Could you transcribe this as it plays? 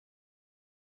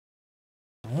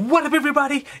What up,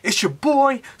 everybody? It's your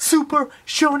boy, Super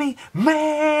Shoney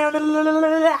Man.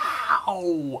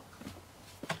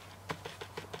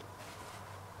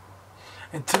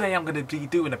 And today I'm gonna be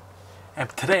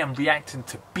today I'm reacting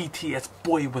to BTS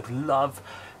Boy with Love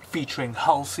featuring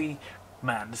HALSEY.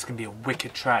 Man, this is gonna be a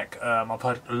wicked track. I've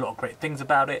heard a lot of great things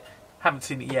about it. Haven't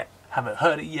seen it yet, haven't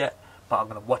heard it yet, but I'm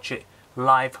gonna watch it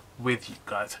live with you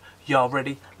guys. Y'all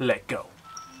ready? Let go.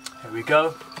 Here we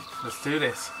go. Let's do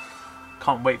this.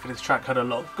 Can't wait for this track. Heard a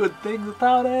lot of good things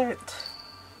about it.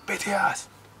 BTS.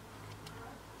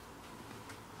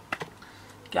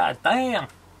 God damn.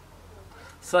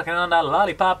 Sucking on that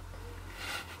lollipop.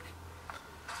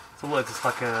 So what is this,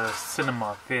 like a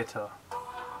cinema theatre?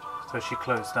 So she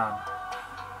closed down.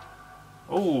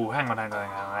 Oh, hang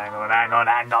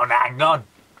on.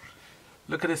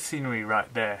 Look at the scenery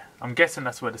right there. I'm guessing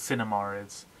that's where the cinema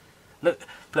is. Look,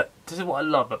 this is what I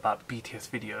love about BTS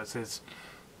videos is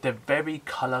they're very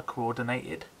colour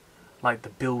coordinated. Like the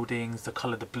buildings, the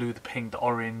colour, the blue, the pink, the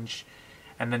orange.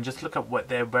 And then just look at what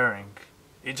they're wearing.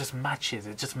 It just matches.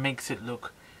 It just makes it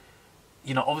look,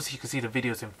 you know, obviously you can see the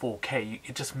videos in 4K.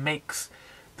 It just makes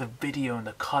the video and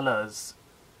the colours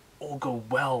all go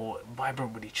well,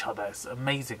 vibrant with each other. It's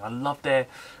amazing. I love their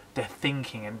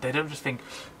thinking, and they don't just think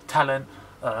talent,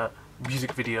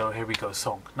 music video, here we go,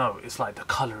 song. No, it's like the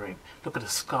colouring. Look at the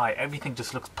sky. Everything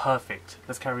just looks perfect.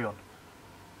 Let's carry on.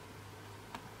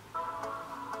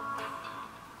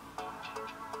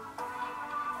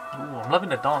 Ooh, I'm loving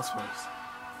the dance moves.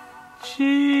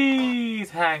 Jeez,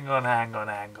 hang on.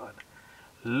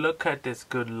 Look at this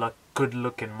good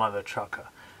looking mother trucker.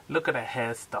 Look at her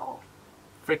hairstyle.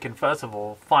 Freaking, first of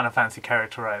all, Final Fantasy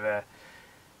character right there.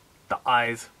 The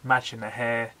eyes matching the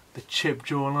hair, the chip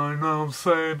jawline, know what I'm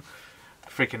saying?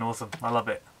 Freaking awesome. I love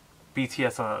it.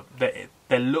 BTS,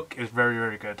 their look is very,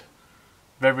 very good.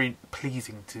 Very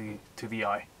pleasing to the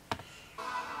eye.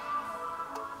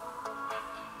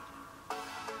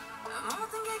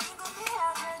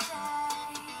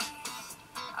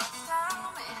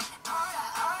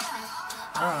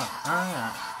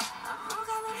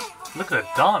 Look at the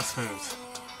dance moves.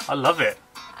 I love it.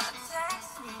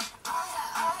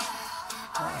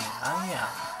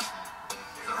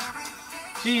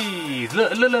 Jeez,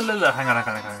 look. Hang on.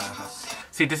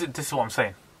 See, this is what I'm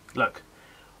saying.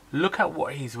 Look at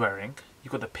what he's wearing.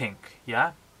 You got the pink,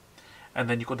 yeah, and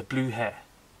then you got the blue hair.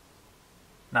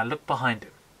 Now look behind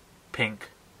him,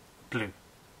 pink, blue.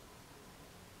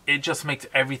 It just makes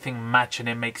everything match, and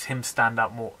it makes him stand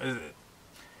out more.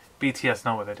 BTS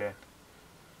know what they're doing.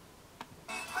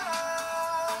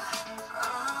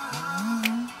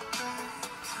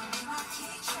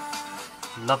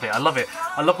 Love it. I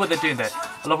love what they're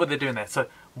doing there. So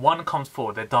one comes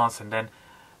forward, they're dancing, then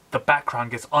the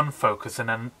background gets unfocused, and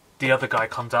then the other guy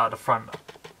comes out of the front.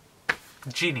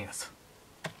 Genius.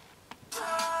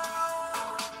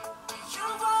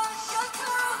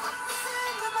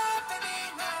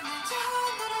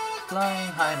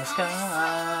 Flying high in the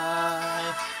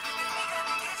sky.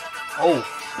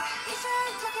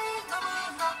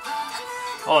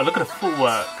 Oh, look at the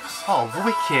footwork. Oh,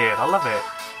 wicked. I love it.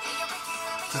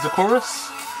 This is the chorus.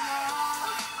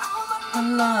 Oh,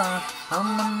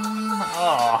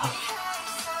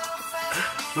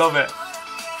 love it.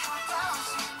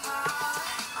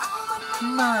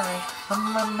 My.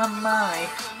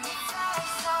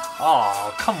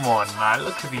 Oh, come on, man.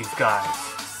 Look at these guys.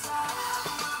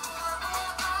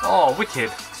 Oh,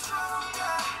 wicked.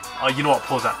 Oh, you know what?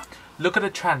 Pause that. Look at the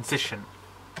transition.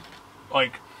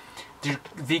 Like,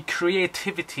 the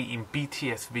creativity in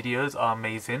BTS videos are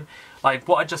amazing. Like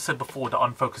what I just said before, the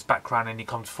unfocused background and he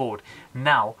comes forward.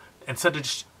 Now, instead of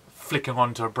just flicking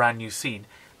onto a brand new scene,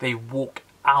 they walk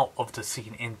out of the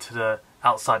scene into the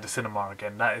outside the cinema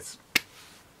again. That is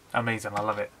amazing. I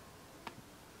love it.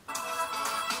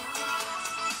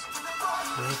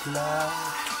 With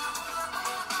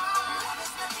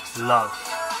love.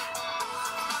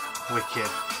 Wicked.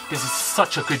 This is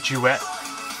such a good duet.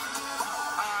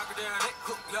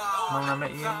 When I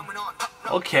met you.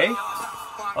 Okay,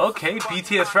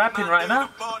 BTS rapping right now.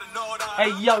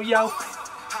 Hey, yo.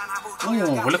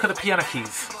 Ooh, look at the piano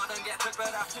keys.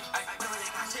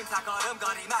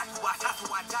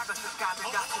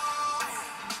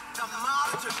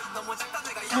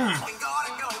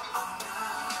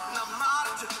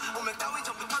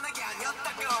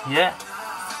 Yeah.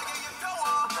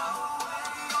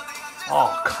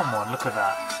 Oh, come on, look at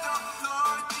that.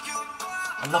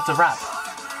 I love the rap.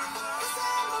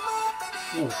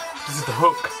 Ooh, this is the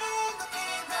hook.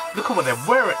 Look at what they're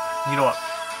wearing. You know what?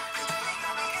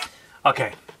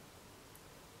 Okay.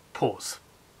 Pause.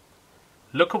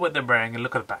 Look at what they're wearing and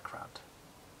look at the background.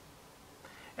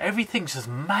 Everything just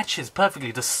matches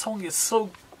perfectly. The song is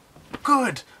so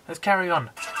good. Let's carry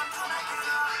on.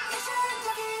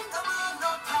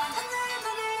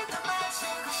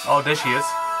 Oh, there she is.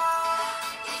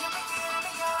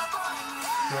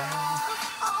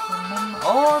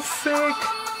 Oh, sick.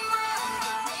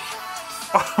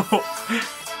 Oh,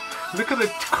 look at the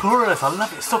chorus. I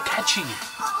love it. It's so catchy.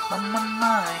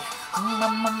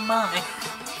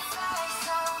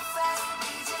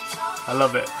 I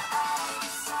love it.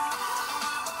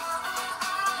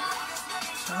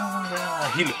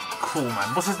 He looked cool,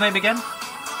 man. What's his name again?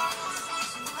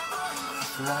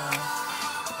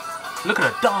 Look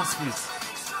at her dance moves.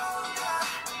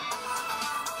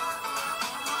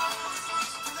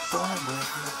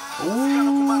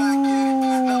 Ooh,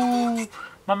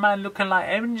 my man looking like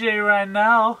MJ right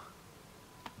now.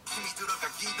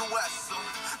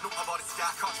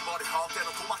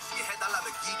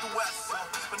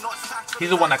 He's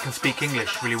the one that can speak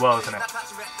English really well, isn't it?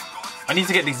 I need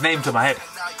to get these names in my head.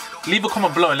 Leave a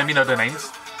comment below and let me know their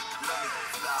names.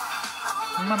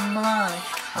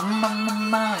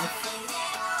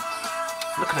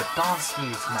 Look at the dance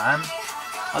moves, man.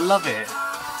 I love it.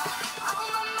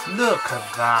 Look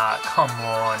at that. Come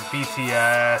on,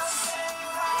 BTS.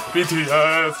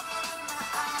 BTS.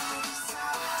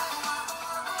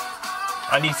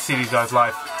 I need to see these guys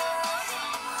live.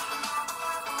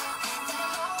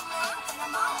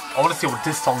 I want to see what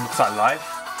this song looks like live.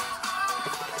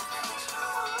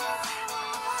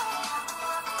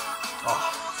 Oh.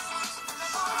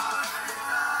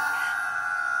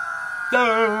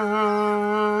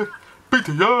 Yay!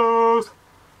 BTS!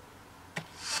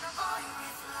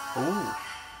 Ooh.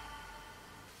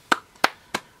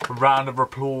 A round of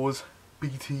applause.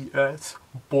 BTS.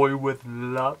 Boy with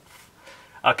love.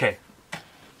 Okay.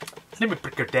 Let me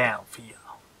break it down for you.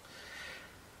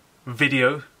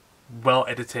 Video. Well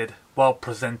edited. Well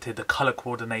presented. The color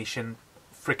coordination.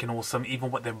 Freaking awesome.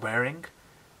 Even what they're wearing.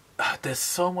 There's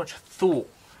so much thought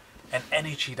and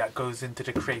energy that goes into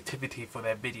the creativity for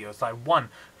their videos. Like,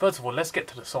 first of all, let's get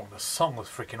to the song. The song was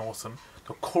freaking awesome.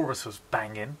 The chorus was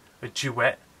banging. A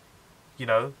duet, you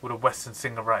know, with a Western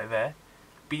singer right there.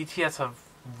 BTS have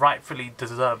rightfully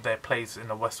deserved their place in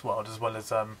the West world as well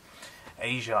as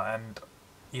Asia, and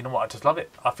you know what, I just love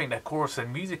it. I think their chorus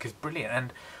and music is brilliant,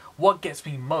 and what gets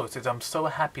me most is I'm so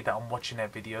happy that I'm watching their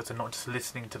videos and not just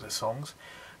listening to the songs,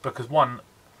 because one,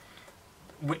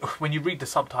 when you read the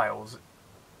subtitles,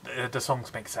 the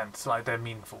songs make sense, like they're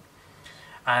meaningful,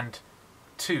 and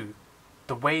two,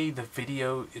 the way the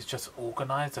video is just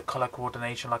organised, the colour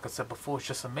coordination, like I said before, is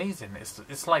just amazing.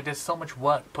 It's like there's so much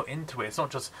work put into it. It's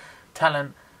not just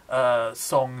talent,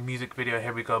 song, music video,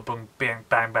 here we go, boom, bang,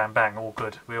 bang, bang, bang, all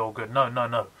good, we're all good. No, no,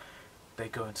 no. They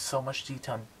go into so much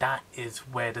detail, and that is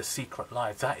where the secret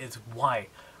lies. That is why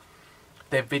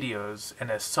their videos and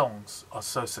their songs are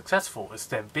so successful. It's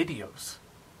their videos.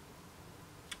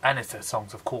 And it's their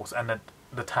songs, of course, and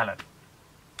the talent.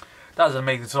 That was an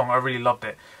amazing song. I really loved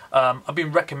it. I've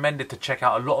been recommended to check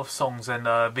out a lot of songs and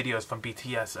videos from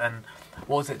BTS, and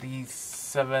what was it, the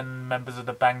 7 members of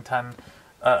the Bangtan,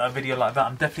 a video like that.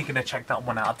 I'm definitely going to check that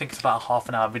one out. I think it's about a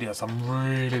half-an-hour video, so I'm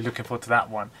really looking forward to that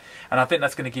one. And I think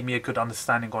that's going to give me a good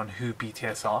understanding on who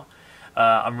BTS are.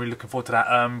 I'm really looking forward to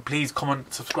that. Please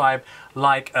comment, subscribe,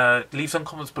 like, leave some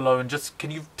comments below, and just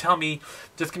can you tell me,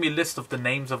 just give me a list of the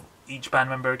names of each band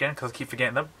member again, because I keep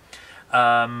forgetting them.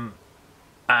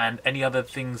 And any other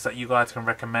things that you guys can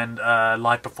recommend,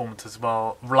 live performances as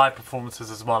well.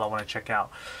 I want to check out.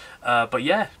 But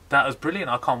yeah, that was brilliant.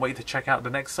 I can't wait to check out the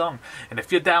next song. And if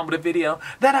you're down with the video,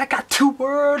 then I got 2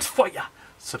 words for you: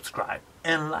 subscribe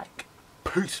and like.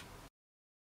 Peace.